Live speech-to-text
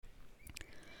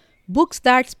Books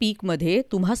that स्पीकमध्ये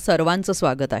तुम्हा सर्वांचं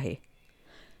स्वागत आहे.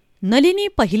 नलिनी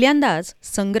पहिल्यांदाच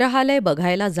संग्रहालय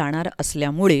बघायला जाणार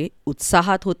असल्यामुळे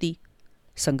उत्साहात होती.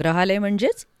 संग्रहालय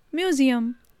म्हणजेच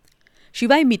म्युझियम.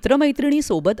 शिवाय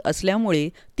मित्रमैत्रिणीसोबत असल्यामुळे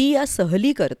ती या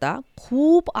सहलीकरता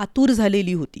खूप आतुर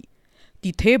झालेली होती.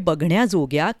 तिथे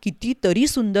बघण्याजोग्या कितीतरी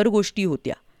सुंदर गोष्टी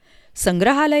होत्या.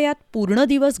 संग्रहालयात पूर्ण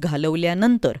दिवस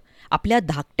घालवल्यानंतर आपल्या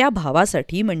धाकट्या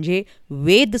भावासाठी म्हणजे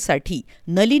वेदसाठी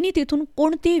नलिनी तिथून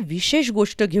कोणती विशेष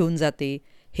गोष्ट घेऊन जाते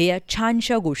हे या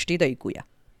छानशा गोष्टीत ऐकूया.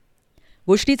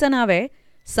 गोष्टीचं नाव आहे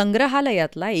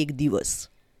संग्रहालयातला एक दिवस.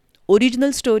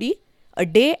 Original story a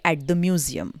day at the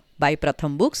museum bye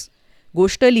प्रथम बुक्स.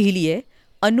 गोष्ट लिहिली आहे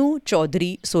अनु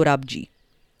चौधरी सोराबजी.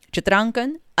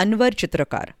 चित्रांकन अनवर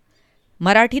चित्रकार.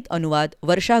 मराठीत अनुवाद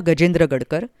वर्षा गजेंद्र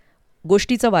गडकर.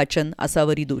 गोष्टीचं वाचन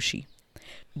आसावरी दोशी.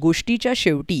 गोष्टीच्या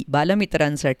शेवटी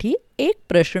बालमित्रांसाठी एक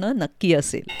प्रश्न नक्की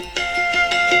असेल.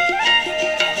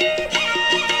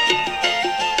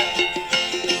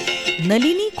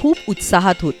 नलिनी खूप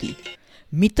उत्साहात होती.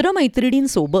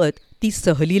 मित्रमैत्रिणींसोबत ती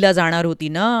सहलीला जाणार होती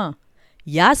ना.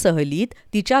 या सहलीत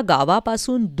तिच्या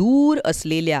गावापासून दूर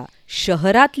असलेल्या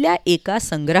शहरातल्या एका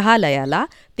संग्रहालयाला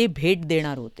ते भेट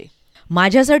देणार होते.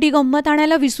 माझ्यासाठी गंमत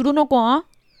आणायला विसरू नको हां.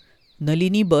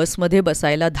 नलिनी बसमध्ये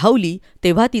बसायला धावली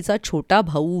तेव्हा तिचा छोटा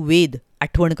भाऊ वेद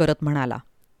आठवण करत म्हणाला.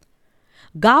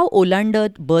 गाव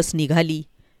ओलांडत बस निघाली.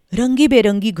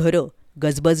 रंगीबेरंगी घरं,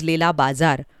 गजबजलेला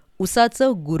बाजार,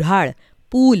 उसाचं गुऱ्हाळ,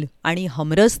 पूल आणि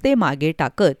हमरस्ते मागे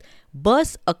टाकत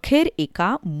बस अखेर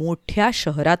एका मोठ्या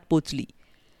शहरात पोचली.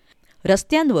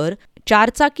 रस्त्यांवर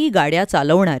चारचाकी गाड्या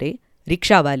चालवणारे,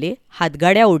 रिक्षावाले,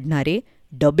 हातगाड्या ओढणारे,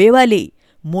 डबेवाले,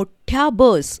 मोठ्या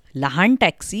बस, लहान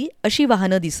टॅक्सी अशी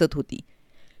वाहनं दिसत होती.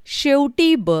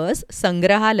 शेवटी बस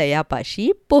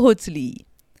संग्रहालयापाशी पोहोचली.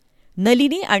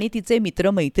 नलिनी आणि तिचे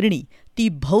मित्रमैत्रिणी ती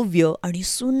भव्य आणि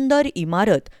सुंदर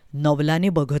इमारत नवलाने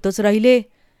बघतच राहिले.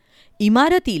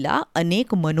 इमारतीला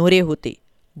अनेक मनोरे होते,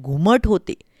 घुमट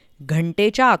होते,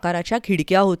 घंटेच्या आकाराच्या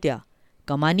खिडक्या होत्या,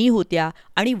 कमानी होत्या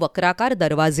आणि वक्राकार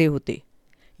दरवाजे होते.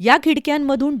 या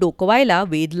खिडक्यांमधून डोकवायला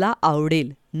वेदला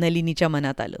आवडेल, नलिनीच्या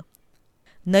मनात आलं.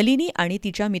 नलिनी आणि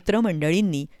तिच्या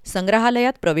मित्रमंडळींनी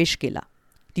संग्रहालयात प्रवेश केला.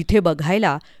 तिथे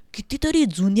बघायला कितीतरी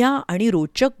जुन्या आणि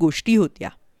रोचक गोष्टी होत्या.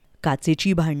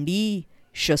 काचेची भांडी,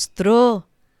 शस्त्र,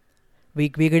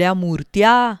 वेगवेगळ्या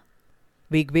मूर्त्या,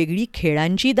 वेगवेगळी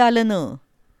खेळांची दालनं.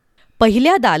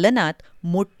 पहिल्या दालनात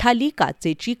मोठाली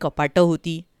काचेची कपाटं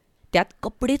होती. त्यात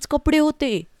कपडेच कपडे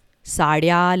होते.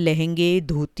 साड्या, लेहंगे,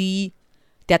 धोती.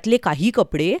 त्यातले काही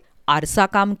कपडे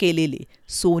आरसाकाम केलेले,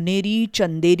 सोनेरी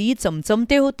चंदेरी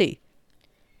चमचमते होते.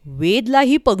 वेदला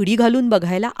ही पगडी घालून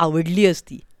बघायला आवडली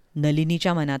असती,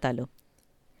 नलिनीच्या मनात आलं.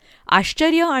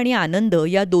 आश्चर्य आणि आनंद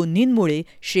या दोन्हींमुळे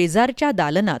शेजारच्या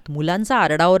दालनात मुलांचा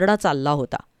आरडाओरडा चालला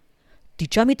होता.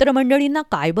 तिच्या मित्रमंडळींना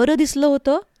काय बरं दिसलं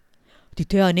होतं?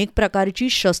 तिथे अनेक प्रकारची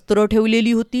शस्त्र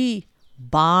ठेवलेली होती.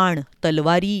 बाण,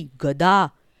 तलवारी, गदा.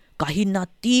 काहींना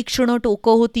तीक्ष्ण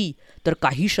टोकं होती तर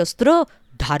काही शस्त्र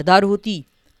धारदार होती.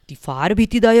 ती फार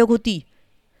भीतीदायक होती.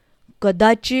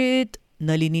 कदाचित,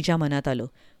 नलिनीच्या मनात आलं,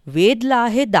 वेदला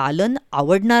हे दालन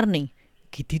आवडणार नाही.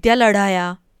 किती त्या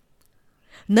लढाया.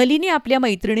 नलिनी आपल्या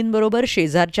मैत्रिणींबरोबर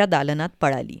शेजारच्या दालनात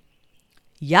पळाली.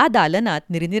 या दालनात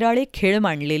निरनिराळे खेळ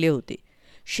मांडलेले होते.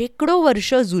 शेकडो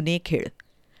वर्ष जुने खेळ.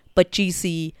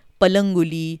 पचीसी,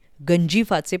 पलंगुली,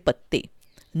 गंजीफाचे पत्ते.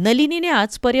 नलिनीने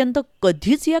आजपर्यंत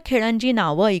कधीच या खेळांची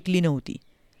नावं ऐकली नव्हती.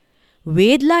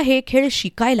 वेदला हे खेळ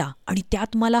शिकायला आणि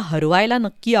त्यात मला हरवायला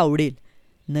नक्की आवडेल,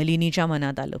 नलिनीच्या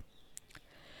मनात आलं.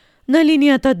 नलिनी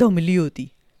आता दमली होती.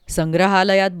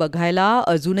 संग्रहालयात बघायला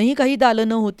अजूनही काही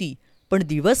दालनं होती, पण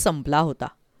दिवस संपला होता.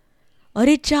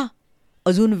 अरे च्छा,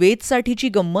 अजून वेदसाठीची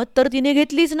गंमत तर तिने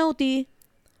घेतलीच नव्हती.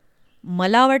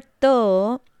 मला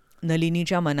वाटतं,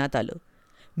 नलिनीच्या मनात आलं,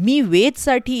 मी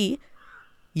वेदसाठी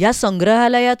या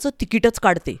संग्रहालयाचं तिकीटच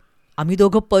काढते. आम्ही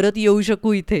दोघं परत येऊ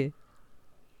शकू इथे.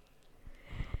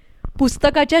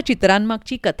 पुस्तकाच्या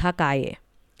चित्रांमागची कथा काय आहे?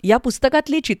 या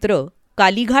पुस्तकातली चित्रं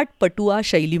कालीघाट पटुआ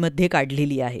शैलीमध्ये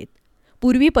काढलेली आहेत.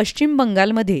 पूर्वी पश्चिम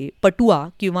बंगालमध्ये पटुआ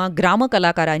किंवा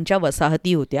ग्रामकलाकारांच्या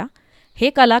वसाहती होत्या. हे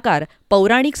कलाकार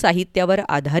पौराणिक साहित्यावर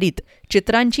आधारित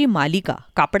चित्रांची मालिका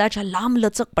कापडाच्या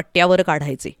लांबलचक पट्ट्यावर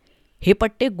काढायचे. हे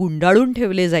पट्टे गुंडाळून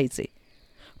ठेवले जायचे.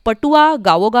 पटुआ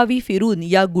गावोगावी फिरून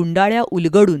या गुंडाळ्या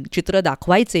उलगडून चित्र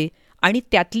दाखवायचे आणि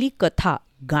त्यातली कथा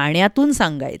गाण्यातून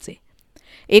सांगायचे.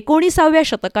 19व्या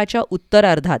शतकाच्या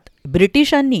उत्तरार्धात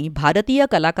ब्रिटिशांनी भारतीय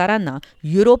कलाकारांना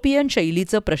युरोपियन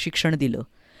शैलीचं प्रशिक्षण दिलं.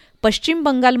 पश्चिम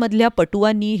बंगालमधल्या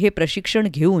पटुआंनी हे प्रशिक्षण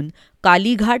घेऊन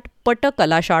कालीघाट पट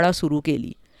कलाशाळा सुरू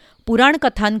केली.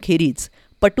 पुराणकथांखेरीज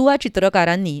पटुआ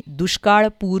चित्रकारांनी दुष्काळ,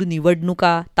 पूर,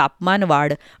 निवडणुका, तापमान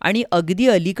वाढ आणि अगदी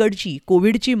अलीकडची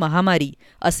कोविडची महामारी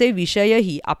असे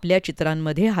विषयही आपल्या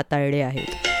चित्रांमध्ये हाताळले आहेत.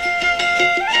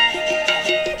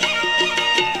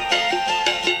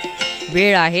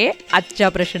 वेळ आहे आजच्या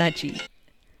प्रश्नाची.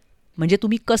 म्हणजे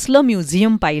तुम्ही कसलं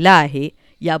म्युझियम पाहिलं आहे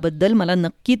याबद्दल मला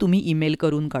नक्की तुम्ही ईमेल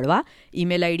करून कळवा.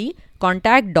 Email ID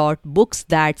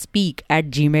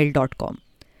contact.booksthatspeak@gmail.com.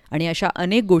 आणि अशा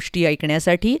अनेक गोष्टी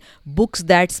ऐकण्यासाठी बुक्स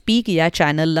दॅट स्पीक या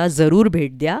चॅनलला जरूर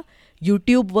भेट द्या.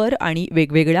 यूट्यूबवर आणि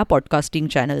वेगवेगळ्या पॉडकास्टिंग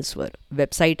चॅनल्सवर.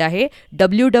 वेबसाईट आहे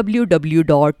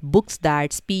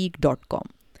www.booksthatspeak.com.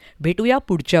 भेटूया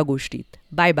पुढच्या गोष्टीत.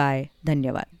 Bye bye.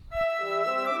 धन्यवाद.